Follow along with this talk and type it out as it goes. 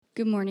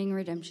Good morning,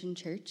 Redemption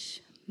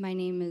Church. My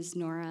name is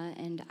Nora,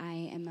 and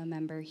I am a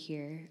member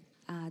here.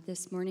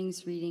 This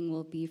morning's reading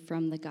will be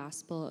from the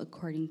Gospel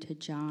according to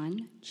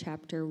John,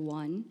 chapter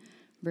 1,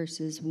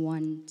 verses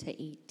 1 to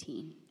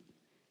 18.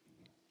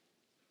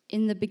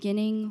 In the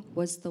beginning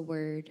was the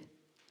Word,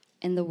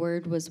 and the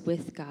Word was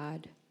with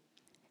God,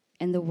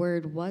 and the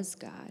Word was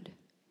God.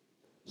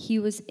 He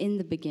was in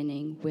the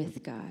beginning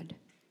with God.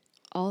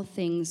 All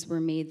things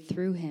were made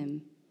through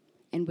him,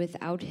 and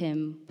without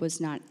him was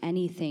not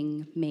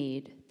anything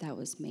made that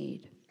was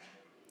made.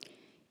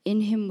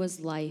 In him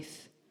was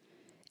life,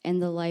 and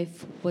the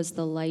life was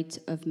the light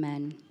of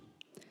men.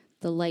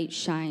 The light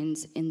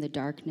shines in the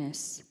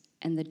darkness,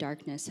 and the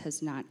darkness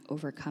has not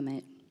overcome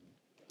it.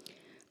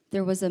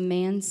 There was a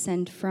man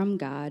sent from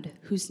God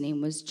whose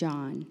name was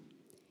John.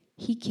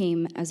 He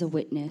came as a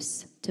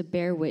witness to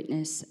bear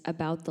witness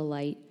about the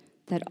light,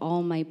 that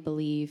all might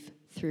believe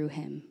through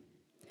him.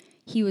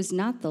 He was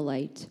not the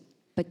light,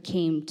 but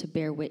came to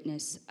bear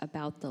witness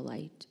about the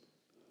light.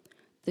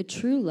 The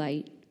true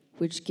light,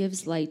 which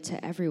gives light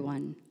to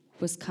everyone,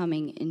 was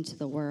coming into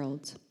the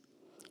world.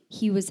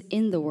 He was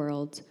in the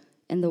world,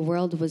 and the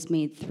world was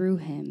made through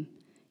him,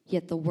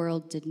 yet the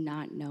world did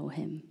not know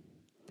him.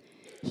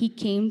 He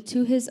came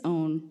to his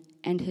own,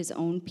 and his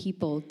own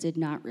people did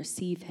not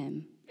receive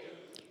him.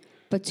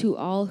 But to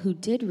all who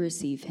did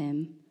receive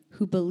him,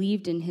 who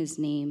believed in his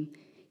name,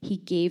 he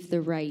gave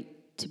the right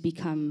to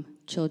become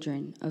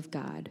children of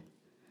God,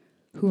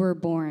 who were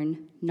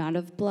born not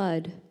of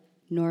blood,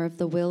 nor of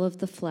the will of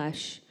the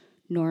flesh,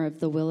 nor of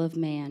the will of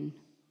man,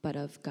 but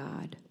of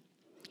God.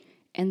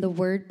 And the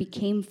Word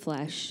became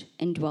flesh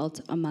and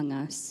dwelt among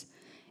us,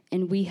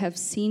 and we have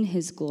seen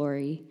his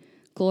glory,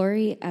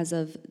 glory as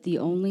of the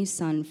only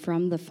Son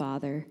from the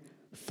Father,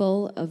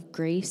 full of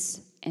grace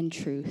and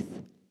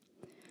truth.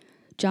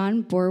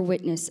 John bore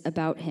witness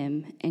about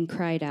him and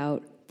cried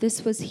out,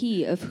 "This was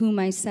he of whom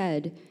I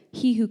said,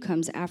 'He who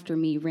comes after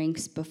me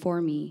ranks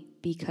before me,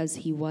 because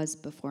he was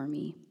before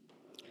me.'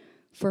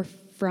 For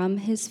from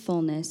his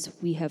fullness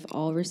we have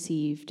all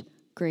received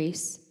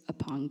grace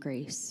upon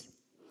grace.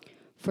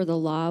 For the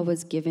law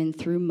was given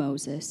through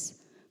Moses,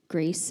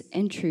 grace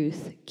and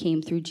truth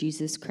came through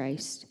Jesus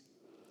Christ.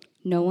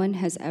 No one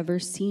has ever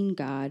seen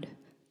God,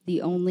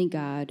 the only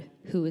God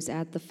who is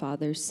at the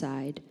Father's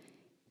side.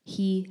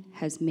 He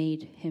has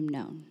made him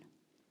known."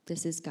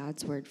 This is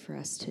God's word for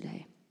us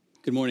today.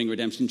 Good morning,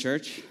 Redemption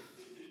Church.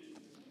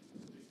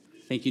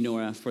 Thank you,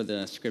 Nora, for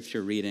the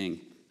scripture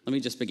reading. Let me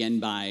just begin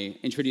by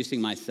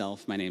introducing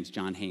myself. My name's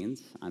John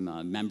Haynes. I'm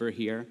a member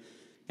here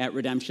at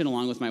Redemption,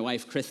 along with my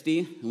wife,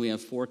 Christy. We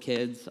have 4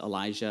 kids,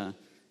 Elijah,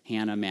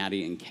 Hannah,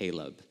 Maddie, and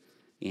Caleb.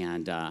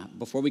 And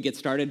before we get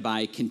started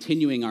by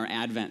continuing our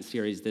Advent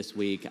series this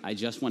week, I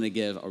just want to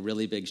give a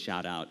really big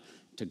shout out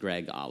to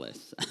Greg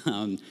Ollis.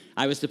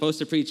 I was supposed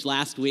to preach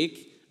last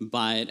week,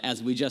 but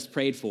as we just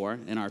prayed for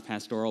in our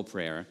pastoral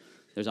prayer,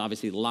 there's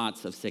obviously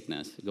lots of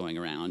sickness going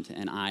around,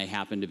 and I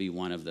happen to be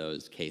one of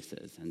those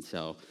cases. And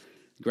so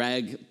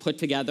Greg put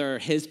together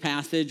his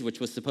passage,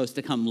 which was supposed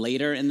to come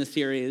later in the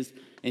series,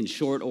 in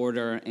short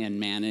order, and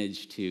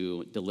managed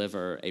to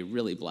deliver a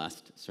really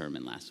blessed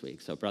sermon last week.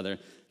 So, brother,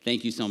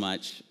 thank you so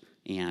much,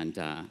 and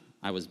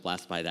I was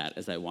blessed by that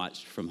as I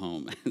watched from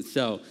home.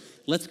 So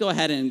let's go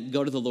ahead and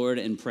go to the Lord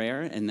in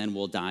prayer, and then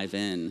we'll dive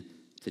in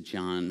to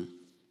John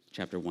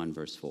chapter 1,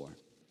 verse 4.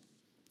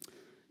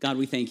 God,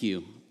 we thank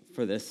you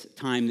for this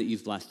time that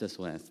you've blessed us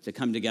with, to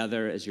come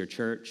together as your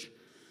church,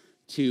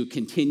 to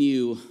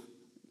continue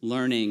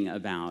learning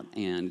about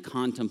and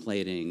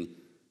contemplating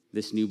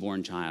this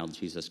newborn child,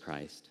 Jesus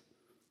Christ.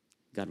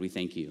 God, we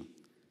thank you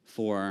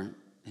for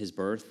his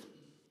birth.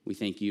 We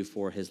thank you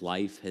for his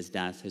life, his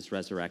death, his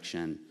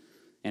resurrection,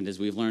 and as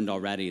we've learned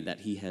already, that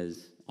he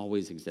has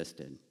always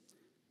existed.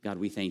 God,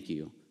 we thank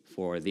you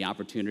for the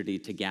opportunity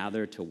to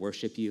gather to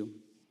worship you.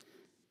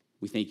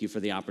 We thank you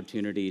for the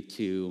opportunity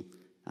to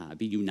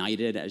be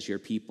united as your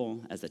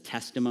people, as a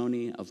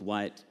testimony of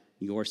what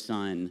your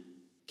Son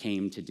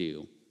came to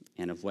do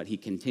and of what he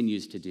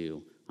continues to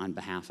do on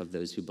behalf of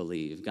those who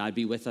believe. God,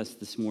 be with us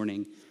this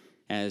morning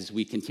as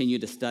we continue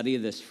to study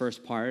this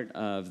first part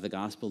of the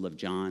Gospel of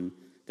John.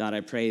 God, I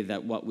pray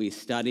that what we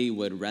study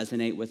would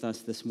resonate with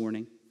us this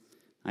morning.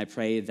 I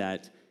pray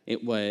that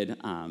it would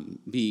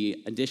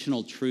be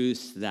additional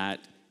truths that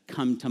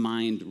come to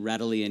mind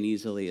readily and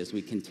easily as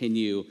we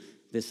continue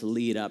this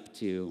lead up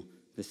to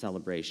the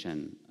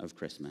celebration of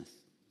Christmas.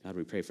 God,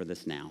 we pray for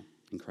this now.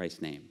 In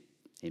Christ's name,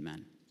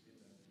 amen.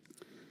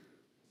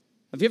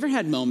 Have you ever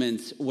had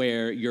moments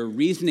where you're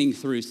reasoning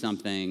through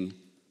something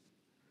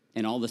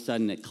and all of a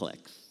sudden it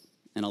clicks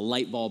and a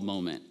light bulb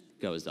moment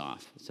goes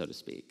off, so to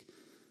speak?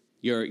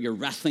 You're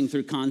wrestling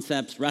through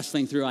concepts,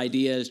 wrestling through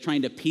ideas,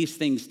 trying to piece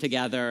things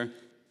together,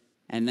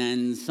 and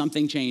then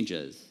something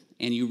changes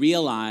and you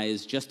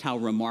realize just how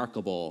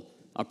remarkable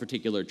a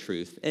particular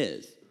truth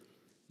is.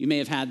 You may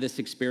have had this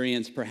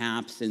experience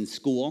perhaps in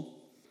school,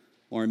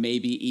 or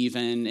maybe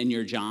even in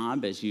your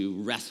job as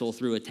you wrestle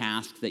through a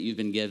task that you've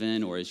been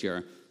given, or as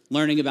you're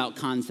learning about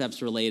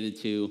concepts related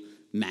to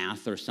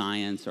math or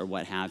science or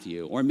what have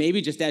you. Or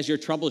maybe just as you're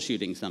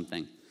troubleshooting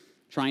something,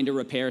 trying to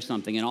repair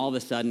something, and all of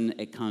a sudden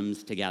it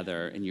comes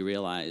together and you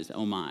realize,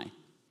 oh my,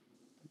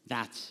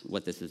 that's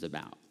what this is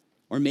about.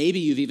 Or maybe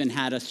you've even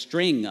had a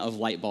string of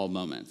light bulb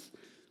moments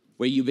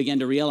where you begin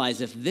to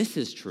realize if this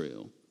is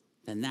true,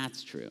 then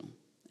that's true.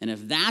 And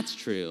if that's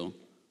true,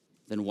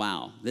 then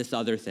wow, this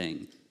other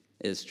thing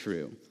is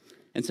true.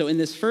 And so in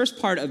this first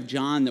part of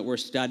John that we're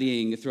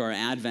studying through our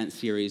Advent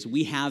series,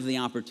 we have the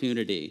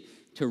opportunity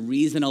to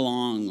reason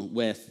along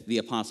with the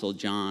Apostle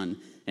John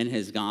and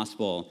his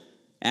gospel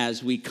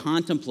as we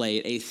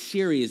contemplate a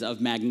series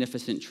of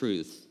magnificent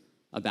truths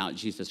about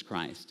Jesus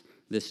Christ,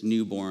 this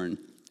newborn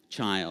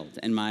child.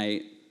 And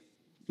my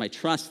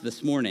trust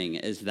this morning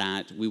is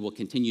that we will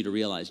continue to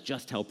realize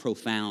just how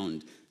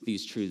profound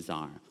these truths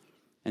are,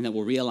 and that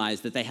we'll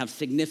realize that they have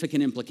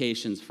significant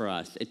implications for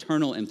us,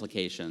 eternal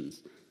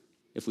implications,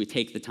 if we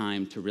take the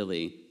time to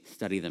really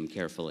study them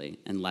carefully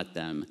and let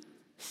them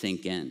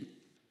sink in.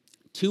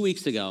 2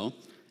 weeks ago,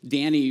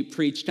 Danny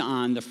preached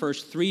on the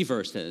first 3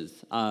 verses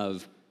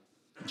of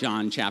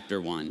John chapter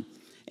 1.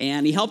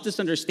 And he helped us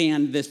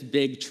understand this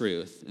big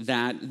truth,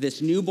 that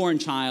this newborn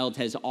child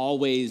has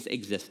always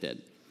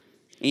existed.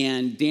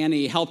 And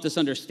Danny helped us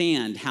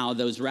understand how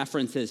those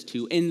references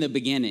to in the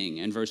beginning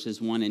in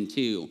verses 1 and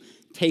 2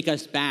 take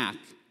us back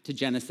to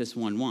Genesis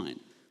 1:1,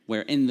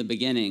 where in the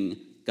beginning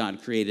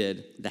God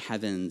created the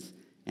heavens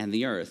and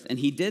the earth. And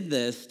he did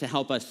this to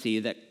help us see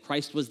that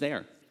Christ was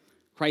there.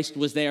 Christ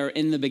was there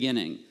in the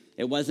beginning.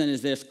 It wasn't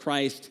as if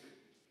Christ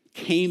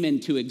came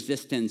into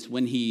existence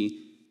when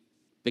he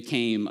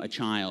became a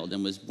child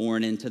and was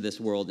born into this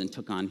world and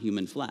took on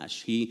human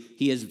flesh. He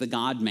is the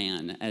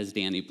God-man, as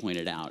Danny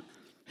pointed out,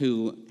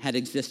 who had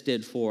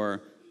existed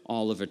for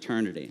all of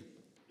eternity.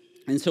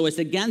 And so it's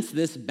against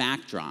this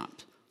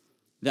backdrop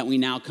that we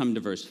now come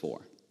to verse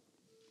 4.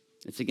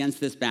 It's against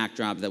this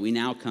backdrop that we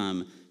now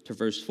come to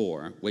verse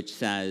 4, which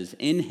says,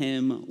 "In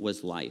him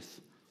was life,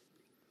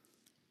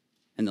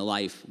 and the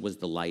life was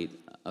the light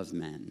of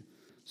men."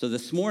 So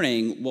this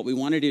morning, what we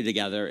want to do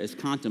together is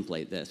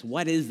contemplate this.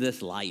 What is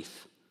this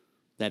life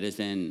that is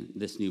in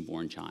this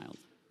newborn child?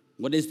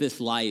 What is this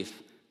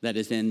life that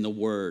is in the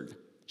Word,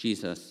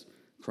 Jesus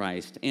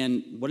Christ?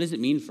 And what does it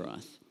mean for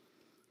us?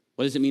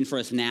 What does it mean for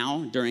us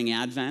now during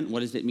Advent?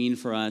 What does it mean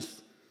for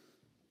us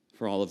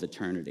for all of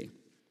eternity?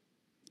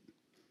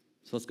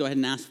 So let's go ahead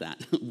and ask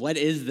that. What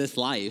is this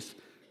life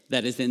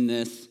that is in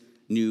this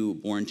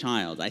newborn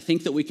child? I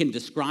think that we can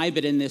describe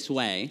it in this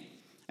way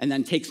and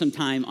then take some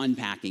time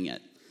unpacking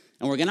it.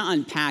 And we're going to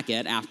unpack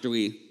it after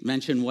we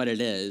mention what it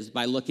is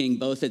by looking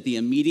both at the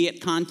immediate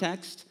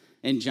context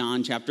in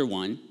John chapter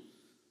 1,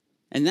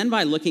 and then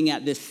by looking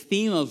at this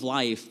theme of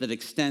life that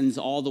extends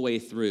all the way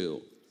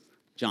through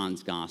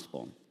John's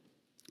gospel.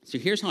 So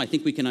here's how I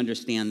think we can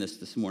understand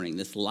this morning,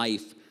 this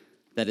life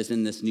that is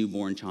in this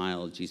newborn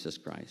child, Jesus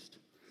Christ.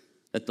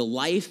 That the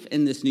life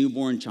in this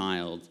newborn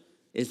child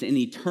is an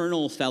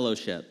eternal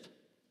fellowship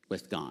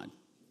with God.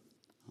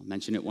 I'll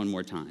mention it one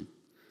more time.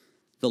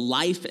 The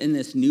life in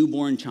this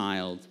newborn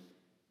child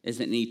is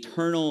an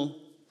eternal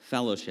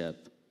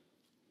fellowship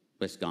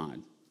with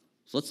God.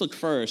 So let's look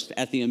first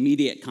at the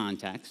immediate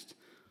context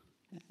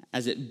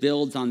as it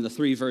builds on the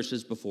 3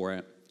 verses before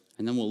it,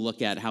 and then we'll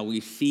look at how we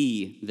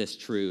see this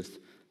truth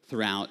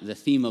throughout the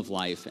theme of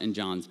life in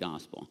John's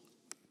gospel.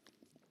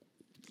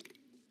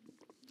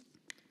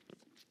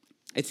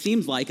 It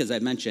seems like, as I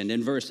mentioned,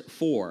 in verse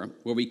 4,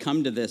 where we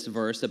come to this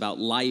verse about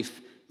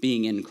life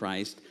being in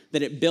Christ,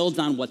 that it builds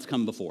on what's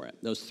come before it.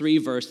 Those 3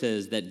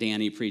 verses that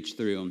Danny preached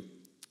through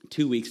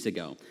 2 weeks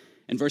ago.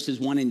 In verses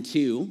 1 and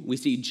 2, we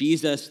see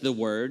Jesus, the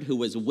Word, who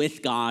was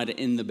with God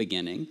in the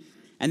beginning.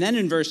 And then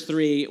in verse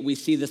 3, we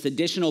see this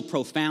additional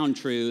profound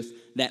truth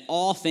that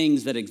all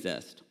things that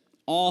exist,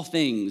 all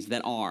things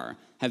that are,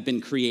 have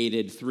been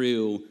created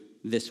through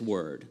this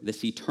Word,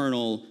 this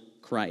eternal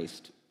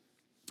Christ.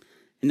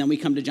 And then we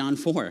come to John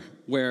 4,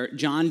 where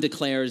John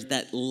declares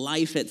that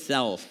life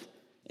itself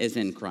is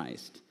in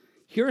Christ.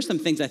 Here are some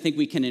things I think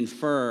we can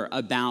infer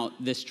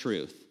about this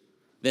truth,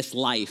 this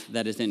life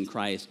that is in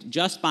Christ,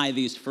 just by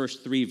these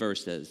first 3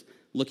 verses,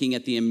 looking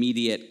at the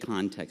immediate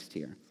context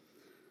here.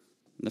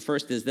 And the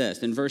first is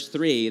this, in verse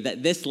 3,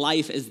 that this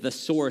life is the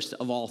source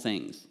of all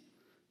things.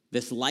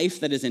 This life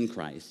that is in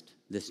Christ,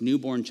 this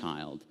newborn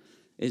child,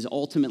 is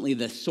ultimately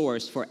the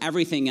source for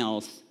everything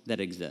else that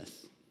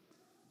exists.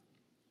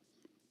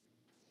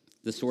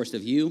 The source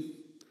of you,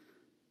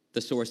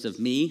 the source of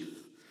me,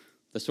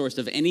 the source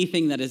of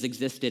anything that has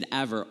existed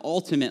ever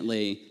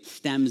ultimately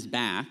stems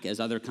back, as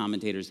other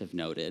commentators have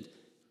noted,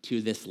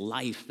 to this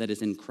life that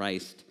is in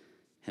Christ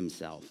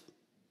himself.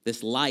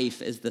 This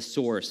life is the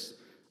source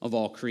of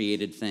all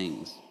created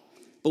things.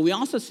 But we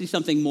also see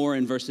something more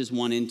in verses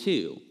 1 and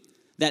 2,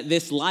 that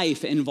this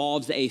life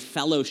involves a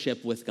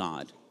fellowship with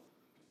God.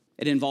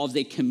 It involves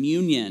a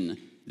communion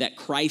that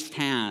Christ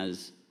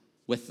has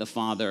with the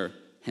Father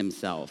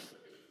himself.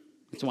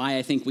 That's why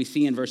I think we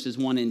see in verses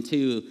 1 and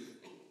 2,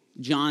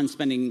 John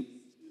spending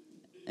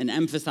and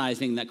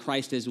emphasizing that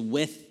Christ is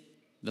with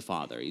the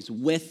Father. He's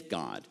with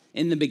God.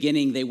 In the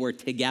beginning, they were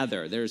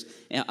together. There's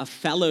a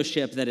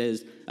fellowship that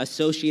is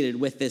associated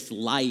with this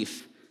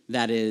life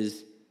that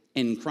is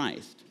in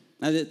Christ.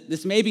 Now,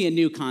 this may be a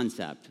new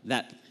concept,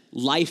 that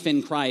life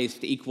in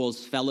Christ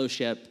equals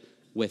fellowship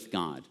with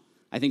God.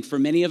 I think for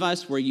many of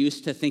us, we're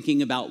used to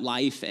thinking about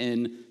life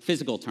in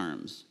physical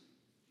terms,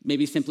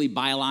 maybe simply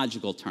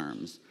biological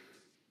terms.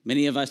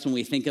 Many of us, when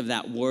we think of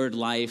that word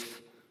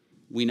life,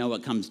 we know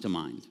what comes to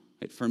mind.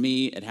 Right? For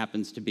me, it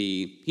happens to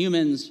be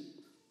humans,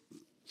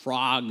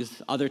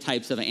 frogs, other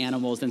types of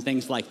animals, and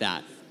things like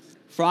that.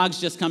 Frogs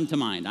just come to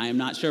mind. I am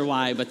not sure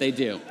why, but they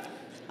do.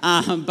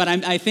 But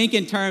I think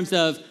in terms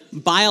of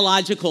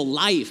biological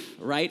life,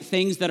 right?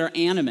 Things that are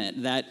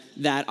animate, that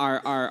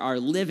are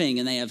living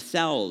and they have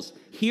cells.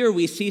 Here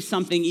we see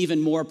something even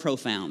more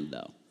profound,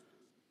 though.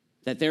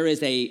 That there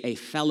is a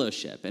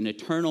fellowship, an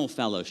eternal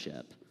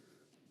fellowship,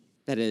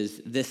 that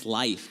is this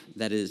life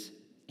that is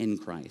in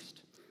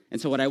Christ. And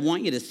so what I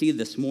want you to see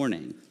this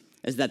morning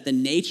is that the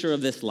nature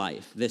of this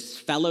life, this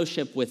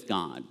fellowship with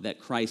God that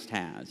Christ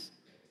has,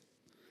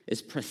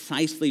 is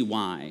precisely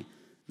why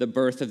the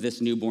birth of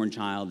this newborn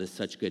child is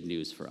such good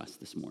news for us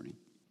this morning.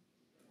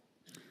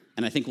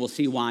 And I think we'll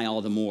see why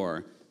all the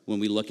more when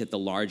we look at the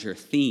larger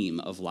theme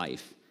of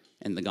life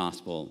in the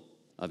Gospel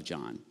of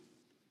John.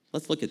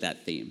 Let's look at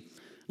that theme.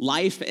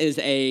 Life is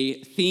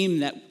a theme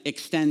that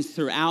extends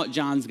throughout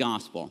John's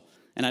Gospel.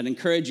 And I'd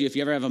encourage you, if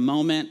you ever have a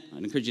moment,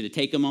 I'd encourage you to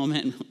take a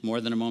moment, more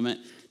than a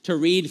moment, to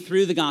read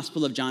through the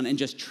Gospel of John and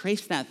just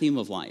trace that theme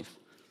of life.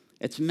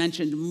 It's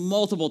mentioned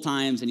multiple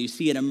times, and you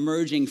see it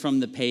emerging from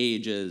the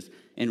pages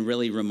in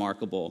really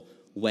remarkable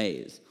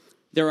ways.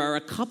 There are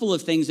a couple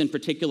of things in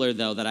particular,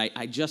 though, that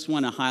I just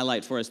want to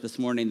highlight for us this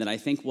morning that I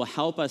think will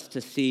help us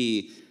to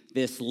see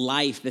this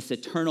life, this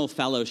eternal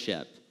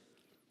fellowship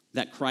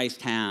that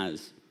Christ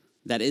has,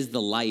 that is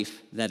the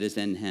life that is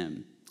in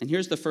him. And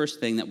here's the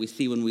first thing that we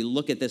see when we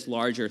look at this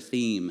larger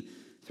theme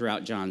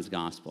throughout John's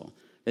gospel,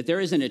 that there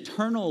is an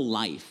eternal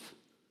life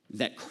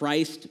that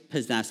Christ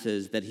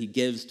possesses that he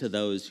gives to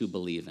those who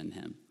believe in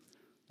him.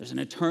 There's an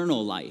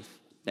eternal life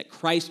that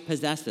Christ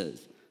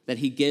possesses that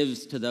he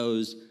gives to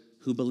those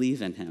who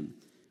believe in him.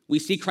 We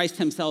see Christ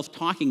himself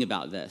talking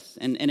about this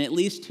in at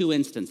least two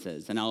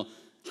instances, and I'll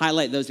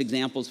highlight those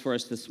examples for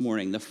us this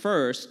morning. The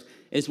first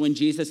is when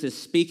Jesus is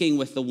speaking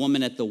with the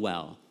woman at the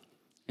well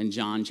in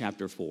John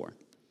chapter 4.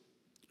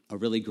 A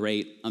really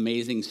great,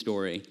 amazing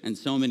story in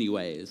so many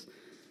ways.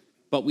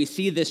 But we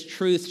see this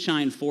truth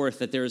shine forth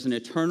that there is an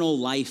eternal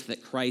life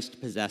that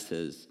Christ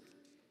possesses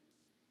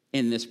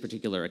in this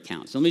particular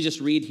account. So let me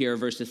just read here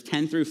verses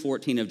 10 through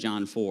 14 of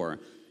John 4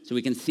 so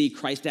we can see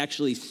Christ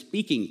actually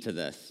speaking to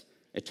this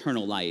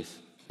eternal life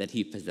that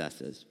he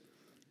possesses.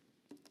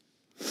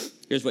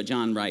 Here's what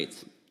John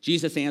writes.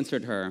 Jesus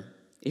answered her,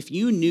 "If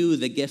you knew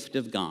the gift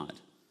of God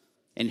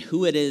and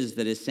who it is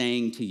that is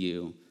saying to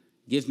you,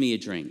 'Give me a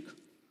drink,'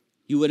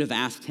 you would have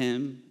asked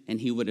him,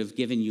 and he would have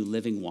given you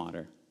living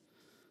water."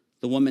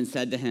 The woman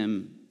said to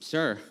him,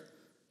 "Sir,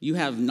 you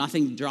have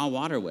nothing to draw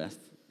water with,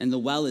 and the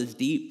well is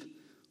deep.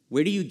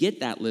 Where do you get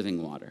that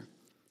living water?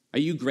 Are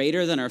you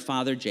greater than our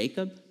father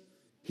Jacob?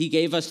 He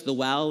gave us the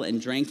well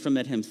and drank from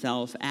it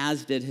himself,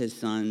 as did his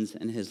sons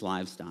and his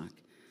livestock."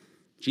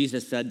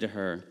 Jesus said to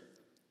her,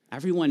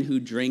 "Everyone who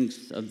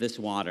drinks of this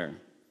water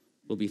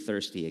will be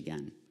thirsty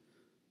again.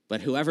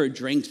 But whoever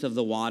drinks of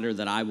the water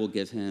that I will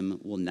give him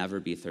will never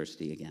be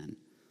thirsty again.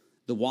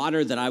 The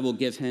water that I will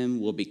give him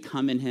will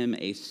become in him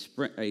a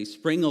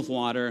spring of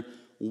water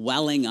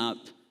welling up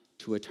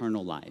to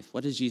eternal life."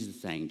 What is Jesus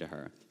saying to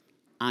her?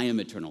 I am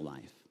eternal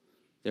life.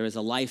 There is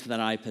a life that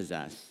I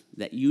possess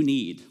that you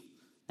need.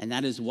 And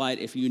that is what,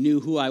 if you knew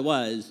who I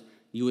was,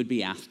 you would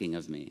be asking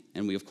of me.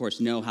 And we, of course,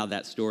 know how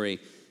that story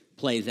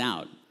plays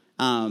out.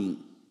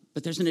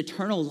 But there's an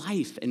eternal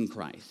life in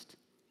Christ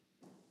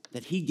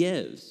that he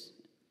gives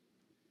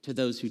to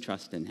those who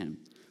trust in him.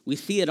 We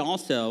see it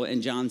also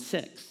in John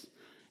 6.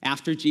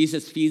 After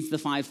Jesus feeds the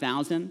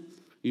 5,000,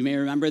 you may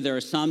remember there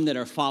are some that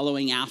are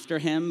following after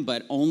him,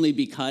 but only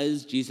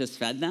because Jesus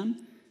fed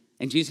them.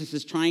 And Jesus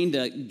is trying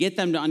to get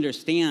them to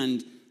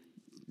understand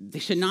they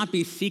should not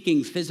be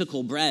seeking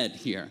physical bread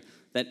here,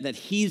 that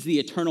he's the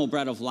eternal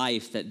bread of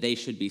life that they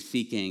should be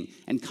seeking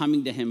and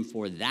coming to him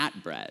for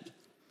that bread.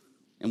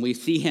 And we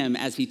see him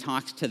as he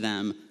talks to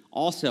them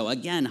also,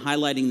 again,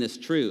 highlighting this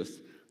truth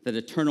that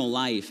eternal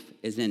life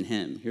is in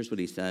him. Here's what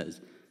he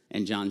says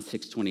in John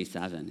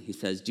 6:27. He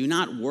says, "Do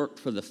not work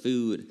for the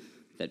food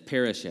that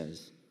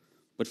perishes,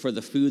 but for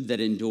the food that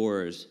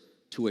endures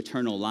to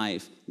eternal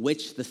life,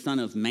 which the Son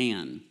of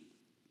Man,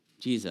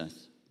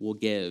 Jesus, will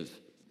give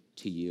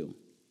to you."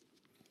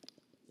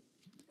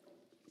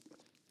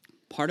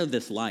 Part of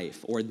this life,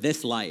 or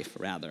this life,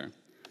 rather,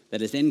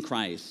 that is in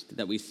Christ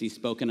that we see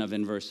spoken of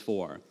in verse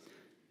 4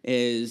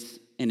 is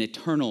an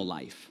eternal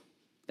life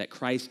that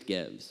Christ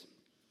gives.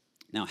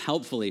 Now,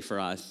 helpfully for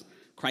us,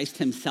 Christ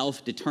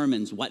himself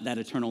determines what that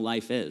eternal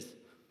life is.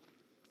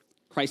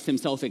 Christ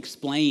himself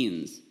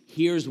explains,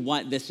 here's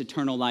what this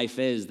eternal life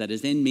is that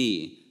is in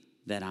me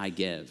that I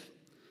give.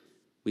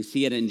 We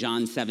see it in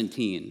John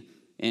 17.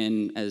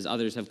 in, as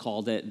others have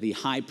called it, the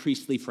high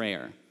priestly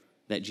prayer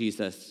that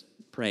Jesus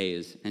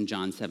prays in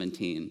John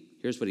 17.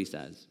 Here's what he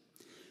says.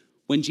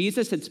 When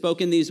Jesus had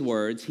spoken these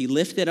words, he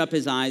lifted up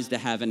his eyes to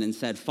heaven and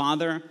said,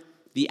 Father,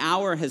 the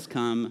hour has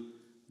come.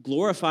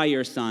 Glorify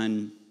your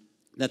Son,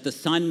 that the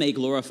Son may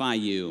glorify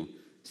you,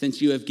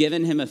 since you have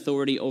given him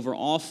authority over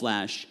all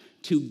flesh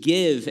to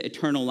give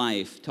eternal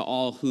life to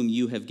all whom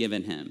you have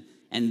given him.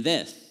 And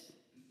this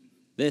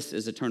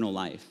is eternal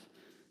life,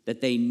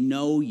 that they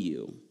know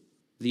you,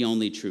 the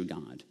only true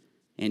God,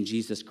 and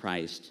Jesus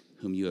Christ,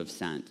 whom you have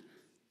sent.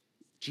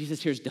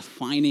 Jesus here is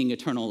defining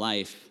eternal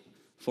life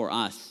for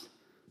us.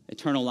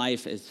 Eternal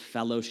life is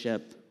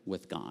fellowship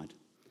with God.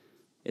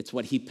 It's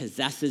what he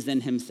possesses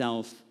in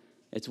himself.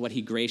 It's what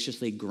he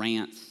graciously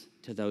grants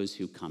to those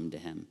who come to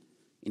him.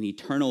 An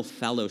eternal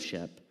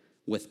fellowship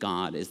with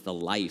God is the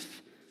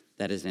life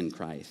that is in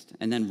Christ.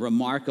 And then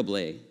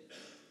remarkably,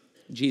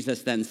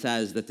 Jesus then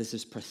says that this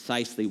is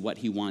precisely what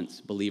he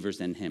wants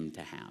believers in him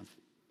to have.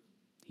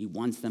 He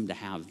wants them to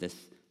have this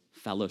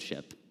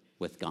fellowship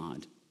with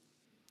God.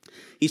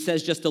 He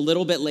says just a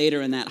little bit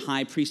later in that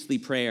high priestly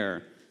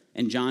prayer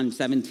in John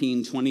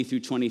 17, 20 through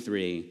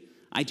 23,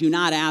 I do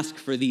not ask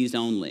for these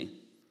only,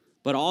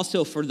 but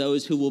also for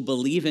those who will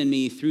believe in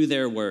me through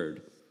their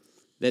word,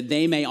 that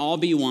they may all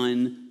be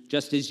one,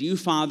 just as you,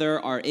 Father,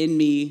 are in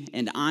me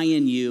and I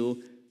in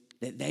you,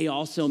 that they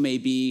also may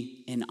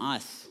be in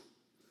us,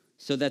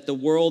 so that the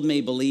world may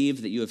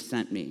believe that you have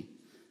sent me.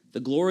 The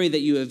glory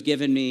that you have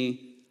given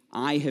me,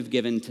 I have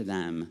given to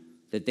them,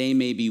 that they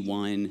may be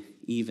one,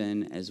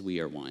 even as we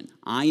are one.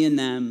 I in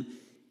them,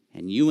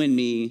 and you in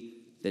me,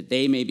 that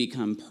they may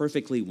become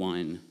perfectly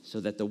one,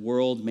 so that the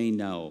world may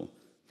know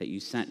that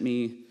you sent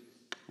me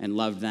and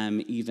loved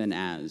them even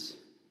as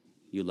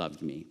you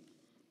loved me.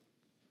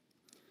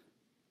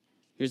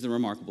 Here's the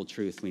remarkable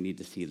truth we need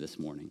to see this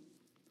morning.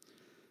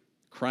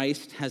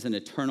 Christ has an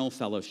eternal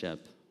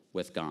fellowship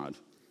with God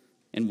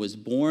and was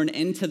born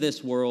into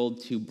this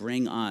world to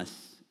bring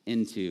us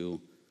into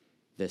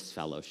this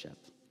fellowship.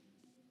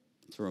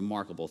 It's a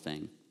remarkable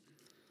thing.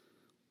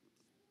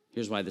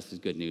 Here's why this is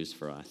good news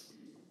for us.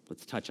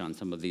 Let's touch on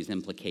some of these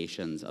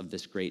implications of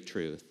this great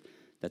truth,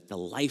 that the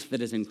life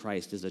that is in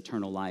Christ is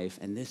eternal life,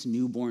 and this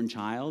newborn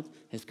child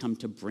has come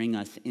to bring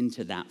us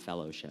into that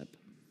fellowship.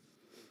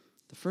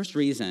 The first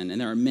reason,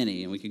 and there are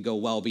many, and we could go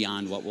well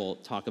beyond what we'll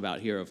talk about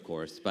here, of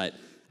course, but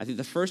I think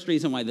the first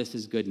reason why this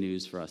is good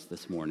news for us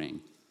this morning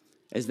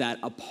is that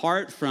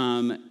apart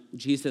from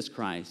Jesus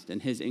Christ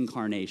and his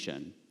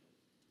incarnation,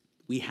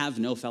 we have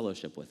no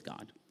fellowship with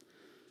God.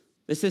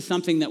 This is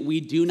something that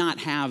we do not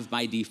have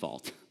by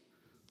default.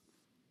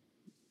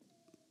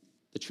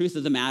 The truth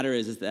of the matter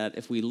is that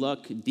if we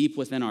look deep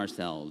within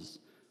ourselves,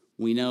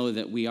 we know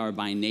that we are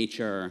by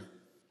nature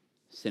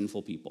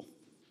sinful people.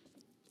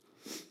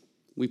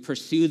 We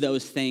pursue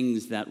those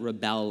things that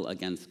rebel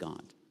against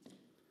God.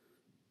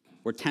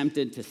 We're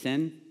tempted to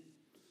sin,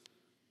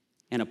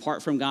 and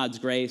apart from God's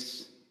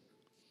grace,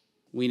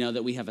 we know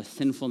that we have a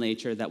sinful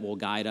nature that will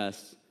guide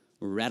us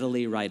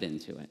readily right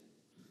into it.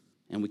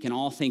 And we can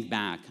all think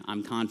back,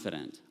 I'm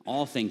confident,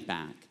 all think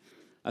back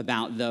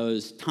about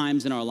those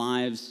times in our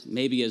lives,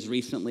 maybe as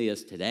recently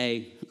as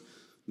today,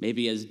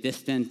 maybe as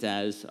distant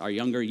as our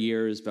younger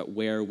years, but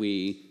where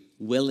we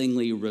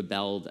willingly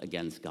rebelled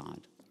against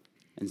God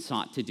and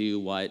sought to do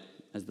what,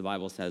 as the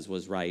Bible says,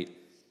 was right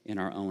in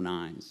our own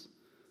eyes.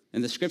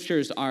 And the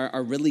scriptures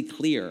are really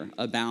clear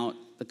about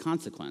the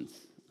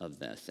consequence of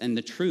this and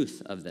the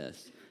truth of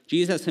this.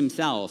 Jesus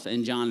himself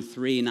in John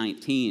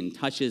 3:19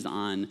 touches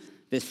on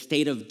this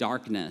state of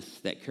darkness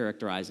that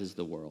characterizes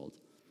the world.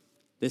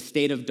 This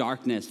state of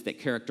darkness that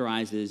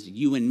characterizes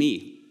you and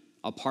me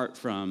apart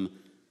from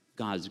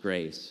God's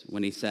grace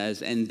when he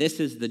says, and this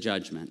is the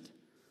judgment.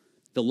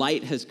 The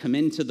light has come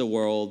into the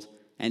world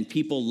and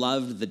people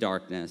loved the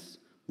darkness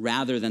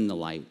rather than the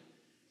light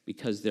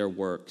because their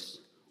works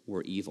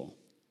were evil.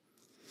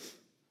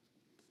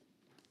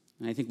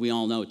 And I think we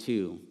all know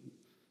too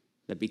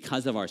that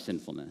because of our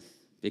sinfulness,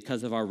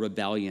 because of our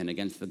rebellion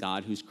against the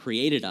God who's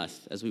created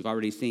us, as we've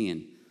already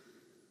seen,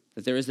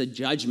 that there is a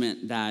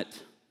judgment that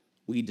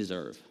we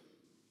deserve.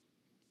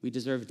 We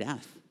deserve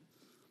death.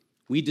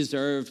 We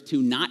deserve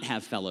to not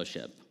have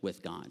fellowship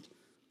with God.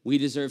 We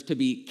deserve to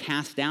be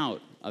cast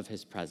out of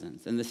his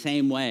presence in the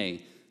same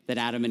way that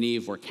Adam and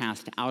Eve were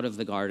cast out of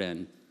the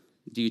garden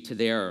due to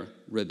their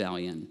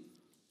rebellion.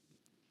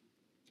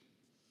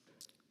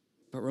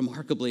 But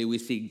remarkably, we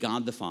see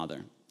God the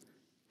Father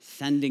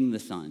sending the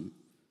Son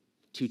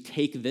to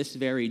take this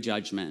very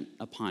judgment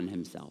upon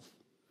himself,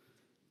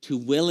 to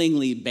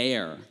willingly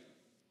bear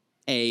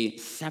a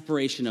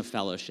separation of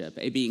fellowship,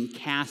 a being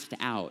cast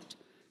out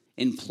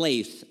in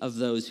place of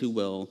those who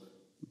will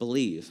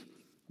believe.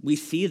 We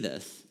see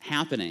this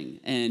happening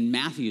in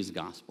Matthew's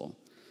gospel,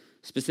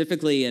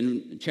 specifically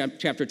in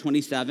chapter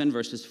 27,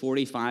 verses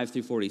 45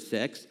 through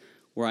 46,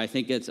 where I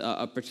think it's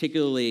a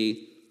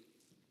particularly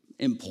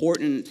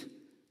important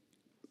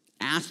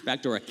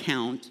aspect or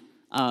account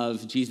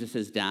of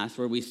Jesus' death,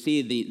 where we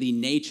see the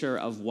nature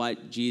of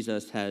what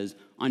Jesus has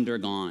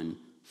undergone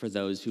for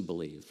those who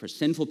believe, for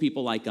sinful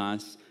people like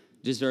us,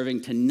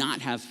 deserving to not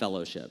have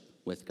fellowship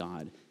with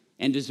God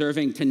and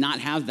deserving to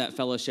not have that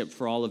fellowship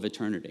for all of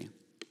eternity.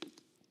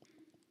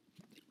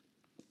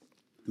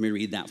 Let me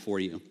read that for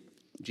you.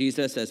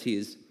 Jesus, as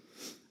he's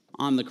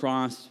on the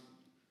cross,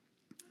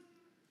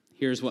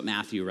 here's what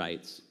Matthew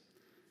writes.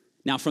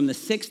 Now, from the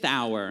 6th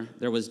hour,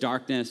 there was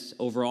darkness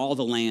over all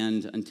the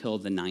land until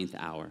the 9th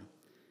hour.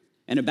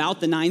 And about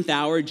the 9th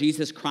hour,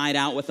 Jesus cried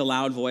out with a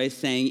loud voice,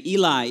 saying,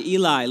 Eli,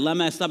 Eli,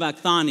 lema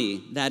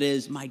sabachthani, that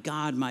is, my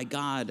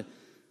God,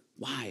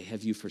 why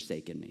have you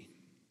forsaken me?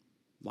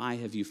 Why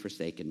have you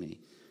forsaken me?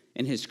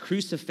 In his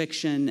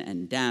crucifixion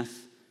and death,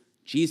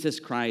 Jesus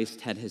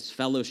Christ had his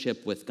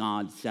fellowship with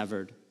God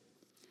severed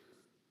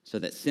so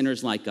that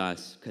sinners like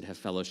us could have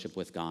fellowship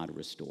with God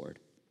restored.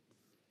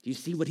 Do you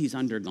see what he's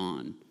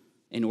undergone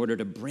in order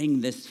to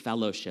bring this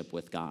fellowship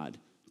with God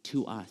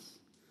to us?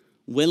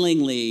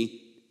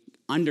 Willingly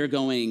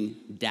undergoing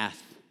death,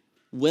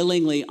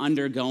 willingly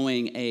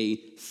undergoing a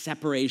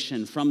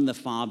separation from the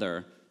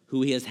Father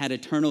who he has had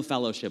eternal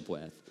fellowship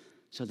with,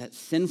 so that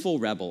sinful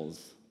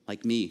rebels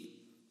like me,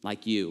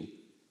 like you,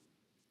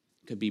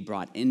 could be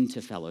brought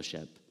into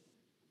fellowship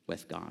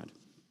with God.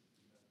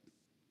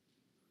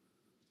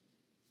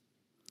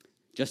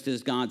 Just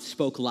as God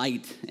spoke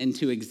light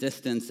into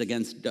existence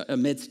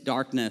amidst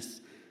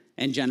darkness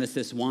in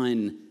Genesis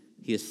 1,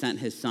 he has sent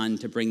his Son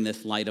to bring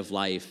this light of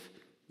life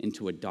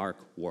into a dark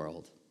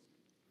world.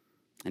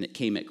 And it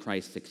came at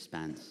Christ's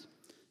expense.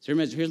 So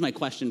here's my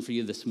question for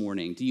you this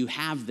morning. Do you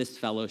have this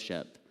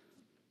fellowship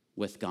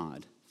with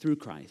God through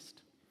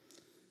Christ?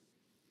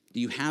 Do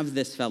you have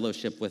this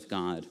fellowship with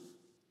God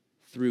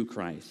through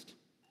Christ?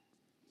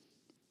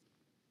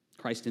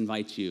 Christ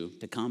invites you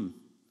to come,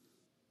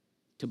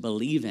 to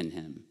believe in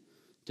him,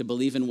 to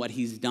believe in what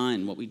he's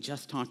done, what we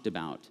just talked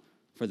about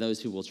for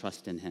those who will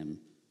trust in him,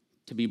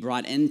 to be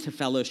brought into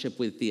fellowship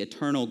with the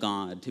eternal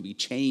God, to be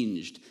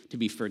changed, to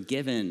be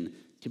forgiven,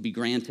 to be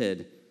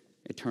granted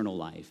eternal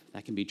life.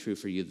 That can be true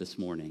for you this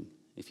morning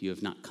if you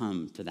have not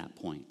come to that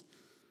point.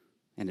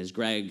 And as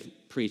Greg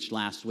preached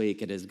last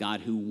week, it is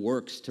God who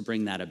works to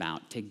bring that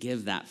about, to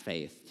give that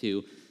faith,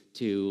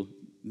 to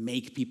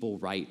make people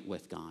right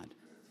with God.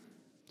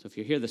 So if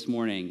you're here this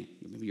morning,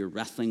 maybe you're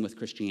wrestling with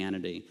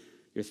Christianity,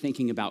 you're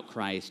thinking about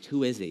Christ.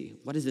 Who is he?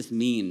 What does this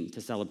mean to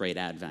celebrate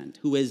Advent?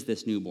 Who is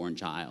this newborn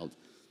child?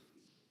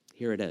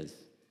 Here it is.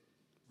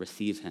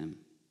 Receive him.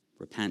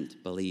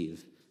 Repent,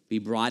 believe. Be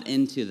brought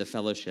into the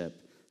fellowship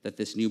that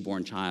this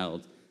newborn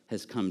child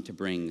has come to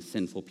bring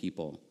sinful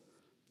people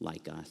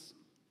like us.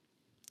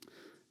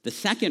 The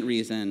second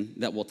reason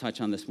that we'll touch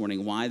on this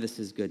morning, why this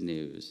is good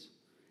news,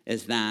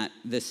 is that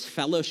this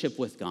fellowship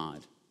with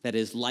God, that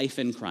is life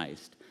in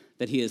Christ,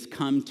 that he has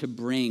come to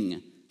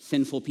bring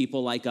sinful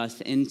people like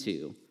us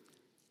into,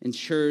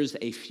 ensures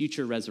a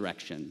future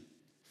resurrection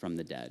from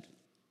the dead.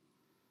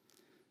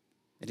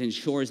 It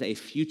ensures a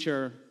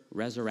future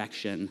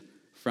resurrection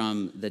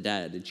from the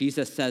dead.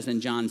 Jesus says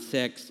in John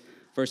 6,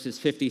 verses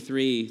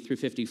 53 through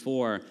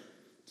 54,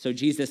 so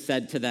Jesus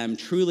said to them,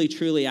 truly,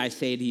 truly, I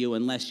say to you,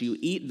 unless you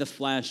eat the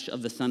flesh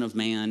of the Son of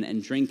Man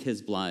and drink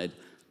his blood,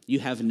 you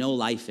have no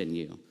life in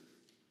you.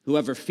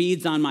 Whoever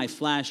feeds on my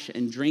flesh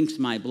and drinks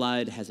my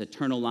blood has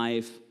eternal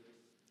life,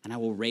 and I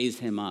will raise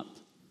him up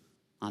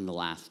on the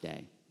last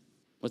day.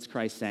 What's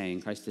Christ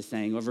saying? Christ is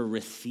saying, whoever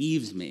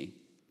receives me,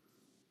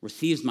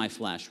 receives my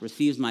flesh,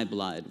 receives my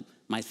blood,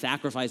 my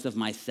sacrifice of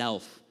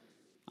myself,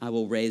 I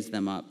will raise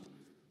them up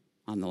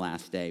on the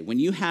last day. When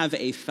you have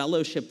a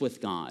fellowship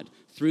with God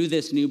through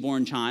this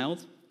newborn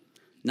child,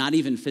 not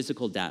even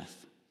physical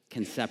death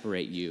can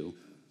separate you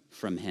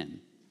from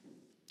him.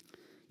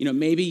 You know,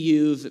 maybe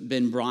you've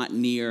been brought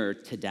near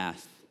to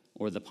death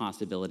or the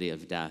possibility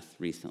of death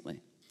recently.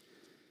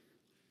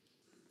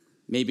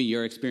 Maybe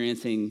you're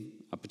experiencing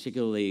a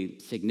particularly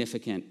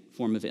significant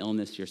form of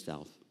illness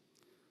yourself.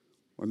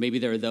 Or maybe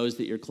there are those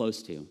that you're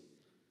close to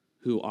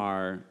who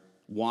are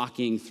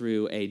walking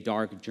through a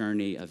dark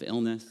journey of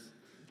illness,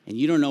 and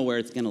you don't know where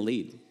it's going to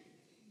lead.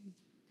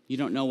 You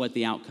don't know what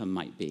the outcome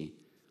might be.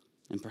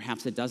 And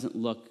perhaps it doesn't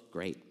look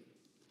great.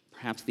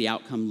 Perhaps the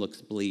outcome looks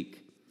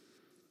bleak.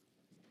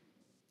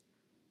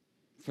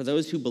 For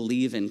those who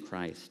believe in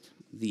Christ,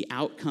 the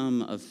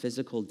outcome of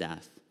physical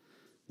death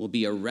will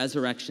be a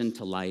resurrection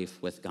to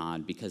life with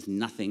God, because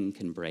nothing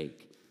can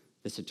break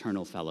this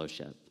eternal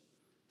fellowship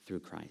through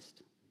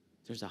Christ.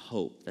 There's a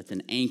hope that's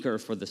an anchor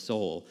for the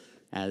soul,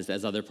 as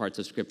other parts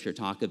of Scripture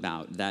talk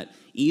about, that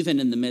even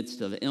in the midst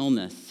of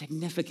illness,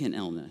 significant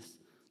illness,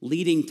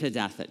 leading to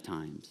death at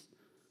times,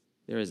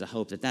 there is a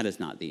hope that that is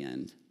not the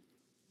end,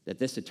 that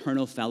this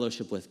eternal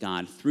fellowship with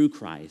God through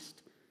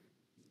Christ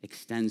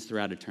extends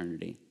throughout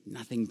eternity.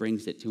 Nothing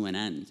brings it to an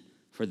end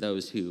for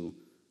those who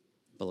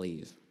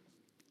believe.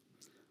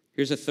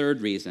 Here's a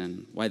third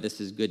reason why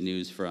this is good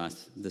news for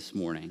us this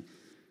morning,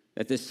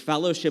 that this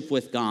fellowship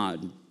with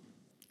God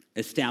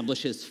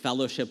establishes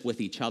fellowship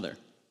with each other.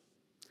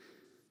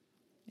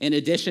 In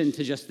addition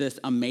to just this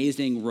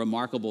amazing,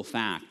 remarkable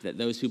fact that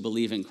those who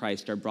believe in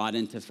Christ are brought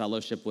into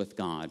fellowship with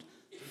God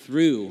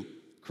through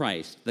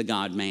Christ, the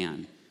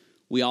God-man,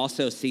 we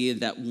also see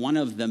that one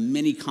of the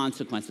many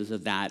consequences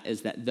of that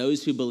is that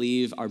those who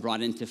believe are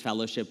brought into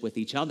fellowship with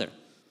each other.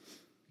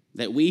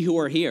 That we who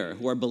are here,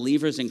 who are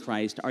believers in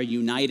Christ, are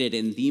united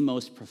in the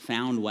most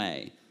profound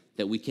way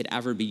that we could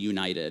ever be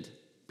united,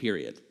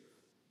 period,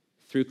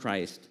 through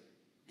Christ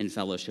in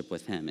fellowship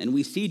with him. And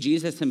we see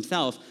Jesus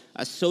himself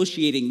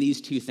associating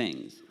these two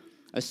things,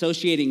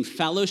 associating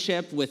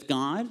fellowship with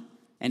God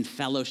and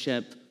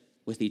fellowship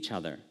with each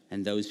other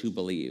and those who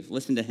believe.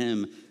 Listen to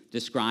him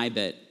describe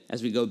it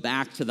as we go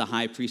back to the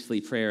high priestly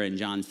prayer in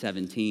John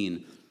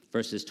 17,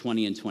 verses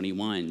 20 and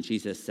 21.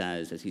 Jesus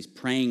says, as he's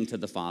praying to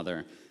the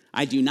Father,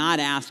 I do not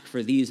ask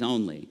for these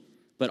only,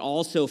 but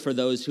also for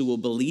those who will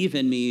believe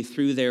in me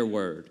through their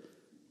word,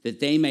 that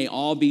they may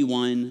all be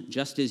one,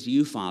 just as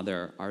you,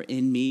 Father, are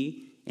in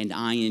me and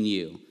I in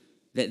you,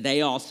 that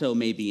they also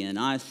may be in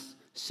us,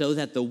 so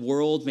that the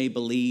world may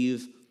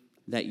believe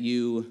that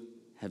you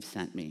have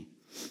sent me.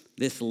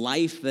 This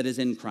life that is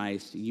in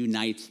Christ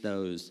unites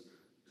those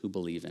who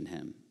believe in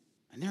him.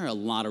 And there are a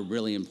lot of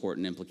really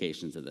important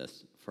implications of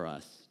this for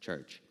us,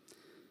 church.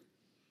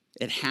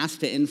 It has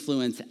to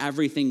influence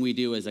everything we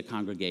do as a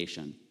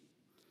congregation.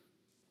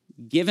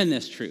 Given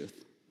this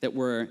truth, that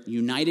we're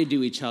united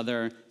to each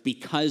other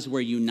because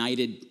we're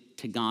united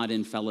to God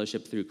in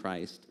fellowship through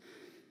Christ,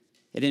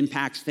 it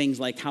impacts things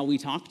like how we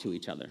talk to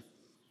each other.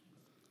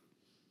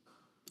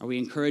 Are we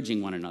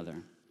encouraging one another?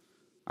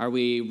 Are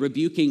we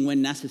rebuking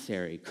when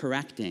necessary,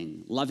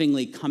 correcting,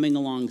 lovingly coming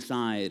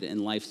alongside in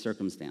life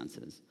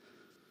circumstances?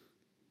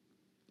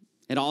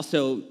 It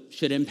also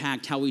should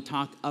impact how we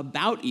talk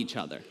about each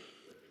other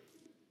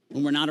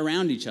when we're not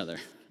around each other.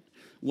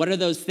 What are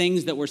those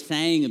things that we're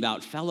saying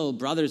about fellow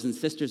brothers and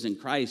sisters in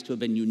Christ who have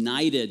been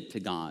united to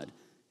God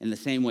in the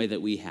same way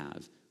that we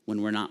have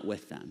when we're not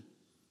with them?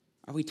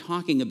 Are we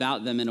talking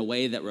about them in a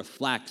way that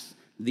reflects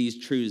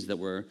these truths that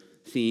we're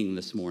seeing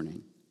this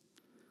morning?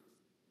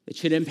 It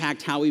should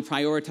impact how we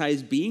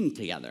prioritize being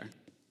together.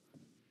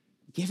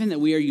 Given that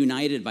we are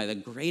united by the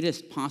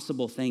greatest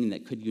possible thing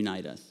that could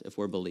unite us if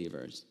we're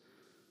believers,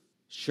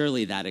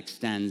 surely that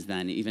extends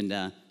then even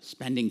to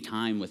spending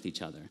time with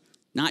each other.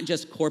 Not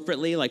just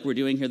corporately like we're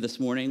doing here this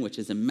morning, which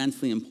is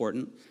immensely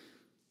important,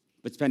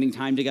 but spending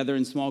time together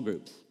in small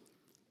groups.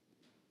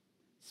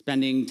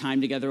 Spending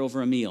time together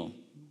over a meal,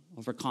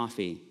 over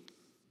coffee,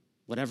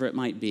 whatever it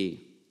might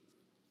be.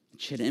 It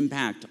should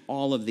impact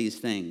all of these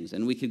things.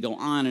 And we could go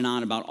on and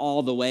on about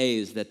all the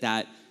ways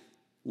that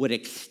would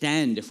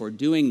extend, if we're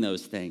doing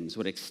those things,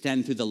 would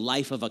extend through the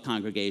life of a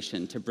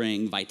congregation to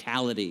bring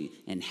vitality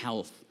and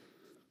health.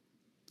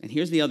 And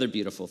here's the other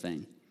beautiful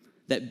thing,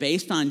 that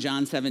based on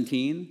John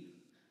 17,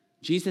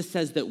 Jesus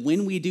says that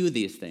when we do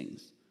these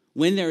things,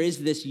 when there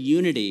is this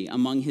unity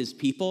among his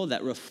people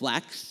that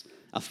reflects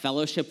a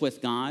fellowship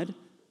with God,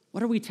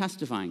 what are we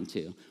testifying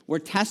to? We're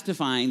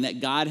testifying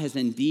that God has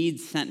indeed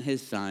sent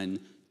his Son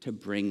to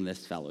bring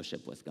this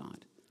fellowship with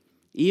God.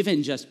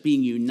 Even just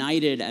being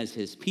united as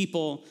his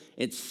people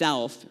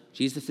itself,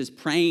 Jesus is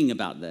praying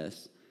about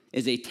this,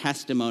 is a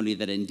testimony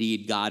that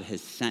indeed God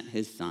has sent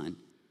his Son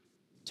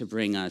to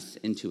bring us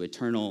into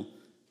eternal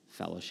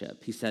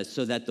fellowship. He says,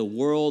 so that the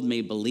world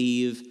may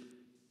believe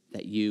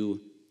that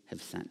you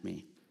have sent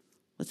me.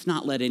 Let's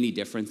not let any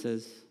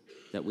differences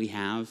that we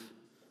have,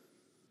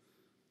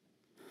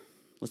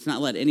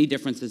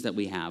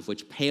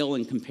 which pale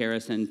in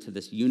comparison to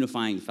this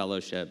unifying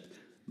fellowship,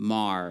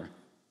 mar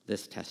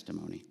this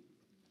testimony.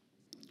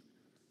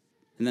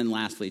 And then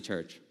lastly,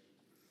 church,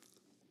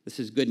 this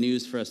is good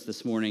news for us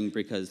this morning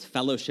because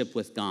fellowship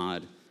with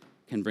God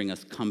can bring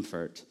us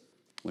comfort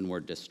when we're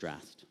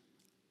distressed.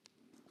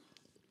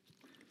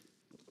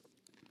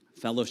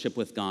 Fellowship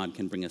with God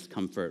can bring us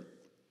comfort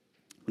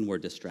when we're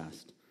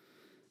distressed.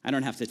 I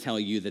don't have to tell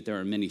you that there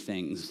are many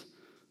things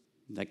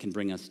that can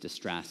bring us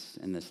distress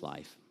in this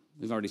life.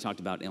 We've already talked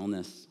about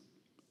illness,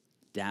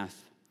 death,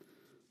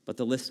 but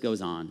the list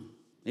goes on.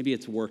 Maybe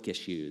it's work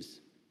issues.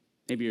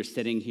 Maybe you're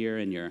sitting here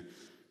and you're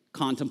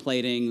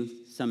contemplating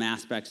some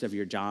aspects of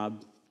your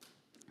job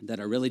that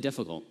are really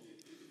difficult.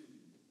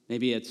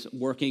 Maybe it's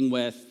working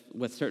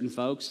with certain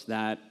folks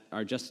that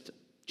are just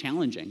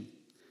challenging.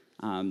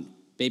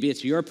 Maybe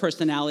it's your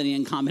personality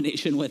in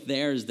combination with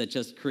theirs that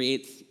just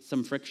creates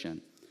some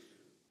friction.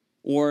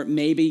 Or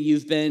maybe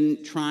you've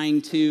been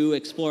trying to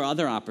explore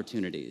other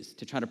opportunities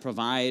to try to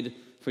provide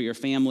for your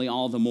family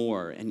all the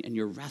more, and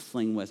you're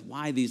wrestling with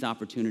why these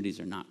opportunities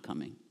are not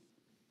coming.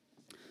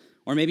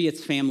 Or maybe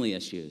it's family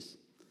issues.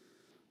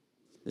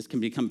 This can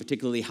become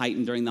particularly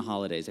heightened during the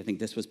holidays. I think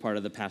this was part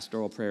of the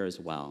pastoral prayer as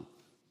well.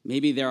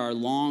 Maybe there are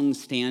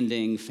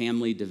long-standing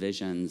family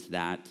divisions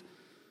that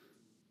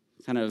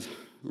kind of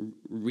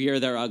rear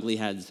their ugly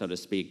heads, so to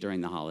speak,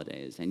 during the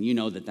holidays, and you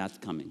know that that's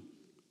coming.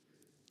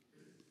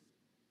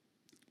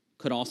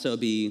 Could also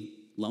be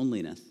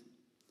loneliness,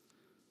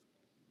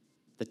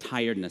 the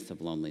tiredness of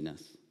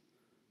loneliness,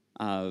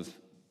 of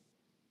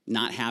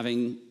not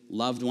having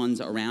loved ones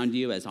around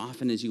you as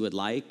often as you would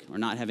like, or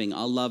not having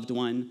a loved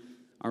one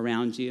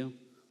around you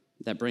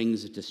that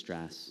brings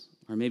distress.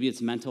 Or maybe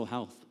it's mental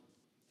health.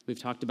 We've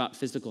talked about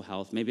physical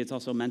health. Maybe it's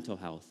also mental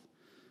health.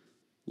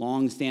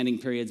 long-standing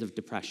periods of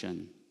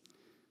depression,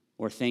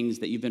 or things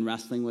that you've been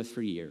wrestling with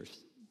for years,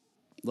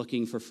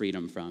 looking for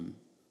freedom from,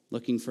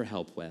 looking for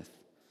help with.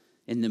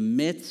 In the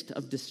midst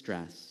of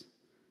distress,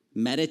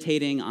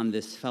 meditating on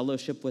this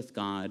fellowship with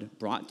God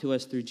brought to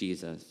us through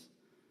Jesus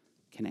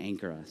can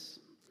anchor us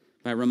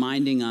by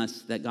reminding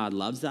us that God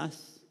loves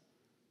us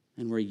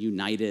and we're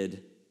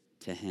united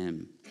to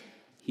him.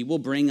 He will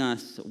bring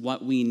us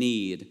what we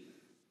need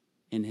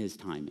in his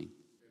timing.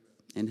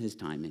 In his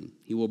timing.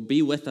 He will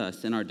be with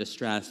us in our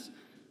distress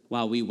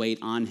while we wait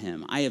on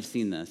him. I have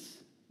seen this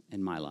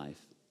in my life.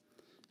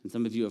 And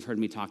some of you have heard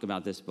me talk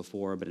about this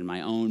before, but in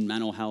my own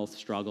mental health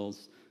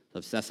struggles,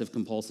 obsessive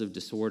compulsive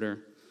disorder,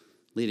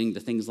 leading to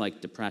things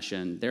like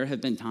depression, there have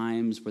been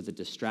times where the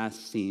distress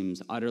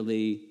seems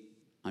utterly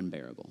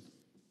unbearable.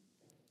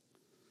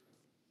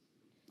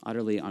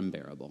 Utterly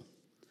unbearable.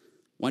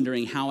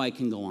 Wondering how I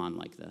can go on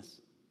like this,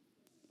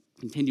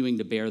 continuing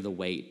to bear the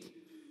weight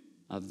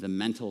of the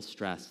mental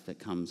stress that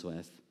comes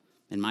with,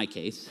 in my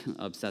case,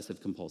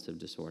 obsessive compulsive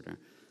disorder.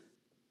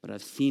 But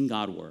I've seen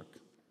God work.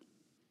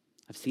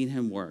 I've seen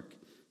him work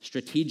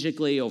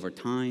strategically over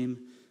time,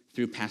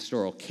 through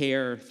pastoral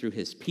care, through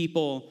his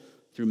people,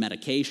 through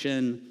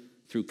medication,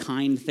 through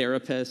kind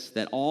therapists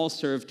that all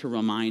serve to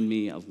remind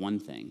me of one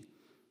thing,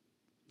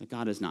 that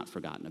God has not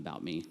forgotten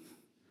about me.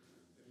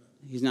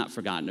 He's not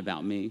forgotten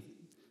about me.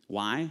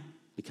 Why?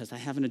 Because I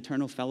have an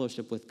eternal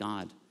fellowship with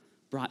God,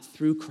 brought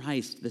through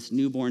Christ, this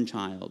newborn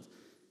child.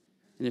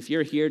 And if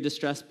you're here,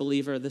 distressed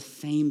believer, the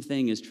same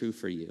thing is true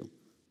for you.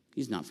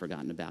 He's not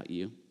forgotten about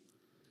you.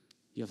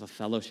 You have a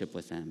fellowship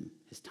with him.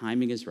 His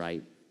timing is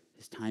right.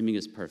 His timing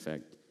is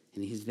perfect.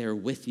 And he's there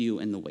with you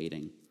in the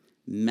waiting.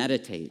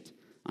 Meditate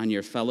on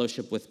your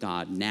fellowship with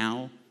God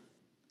now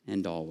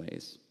and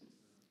always.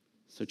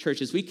 So,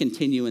 church, as we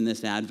continue in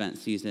this Advent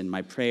season,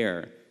 my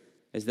prayer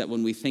is that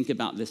when we think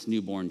about this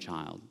newborn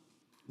child,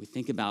 we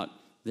think about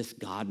this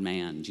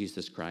God-man,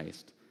 Jesus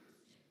Christ,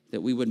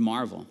 that we would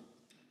marvel.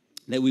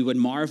 That we would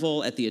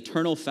marvel at the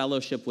eternal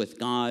fellowship with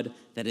God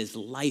that is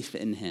life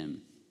in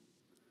him.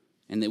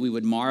 And that we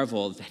would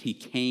marvel that he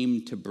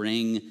came to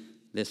bring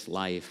this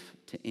life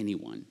to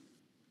anyone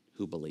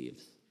who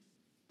believes.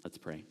 Let's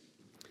pray.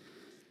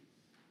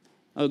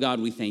 Oh God,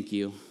 we thank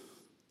you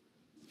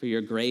for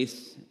your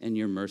grace and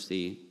your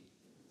mercy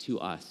to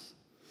us.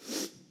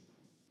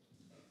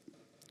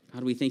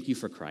 God, we thank you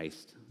for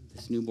Christ,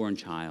 this newborn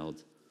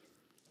child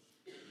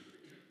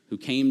who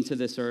came to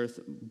this earth,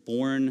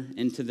 born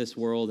into this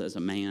world as a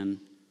man,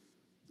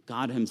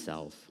 God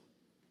himself,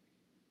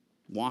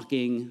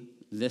 walking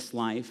this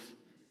life,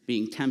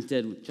 being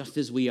tempted just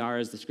as we are,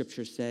 as the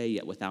scriptures say,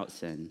 yet without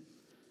sin.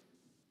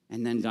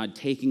 And then God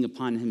taking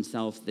upon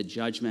himself the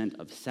judgment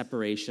of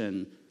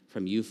separation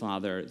from you,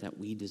 Father, that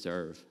we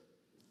deserve.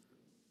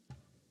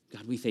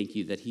 God, we thank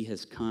you that he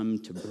has come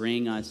to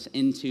bring us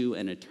into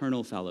an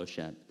eternal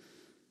fellowship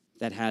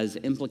that has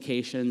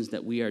implications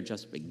that we are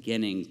just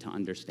beginning to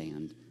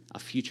understand, a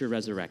future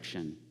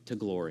resurrection to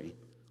glory.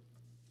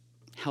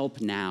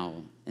 Help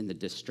now in the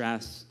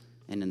distress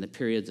and in the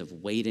periods of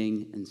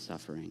waiting and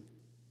suffering,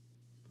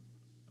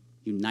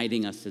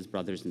 uniting us as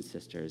brothers and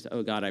sisters.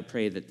 Oh God, I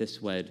pray that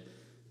this would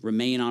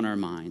remain on our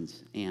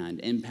minds and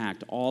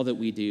impact all that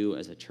we do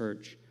as a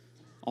church,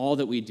 all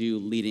that we do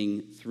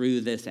leading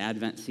through this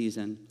Advent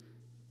season.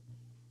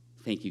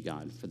 Thank you,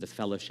 God, for the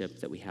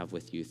fellowship that we have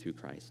with you through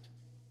Christ.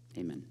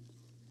 Amen.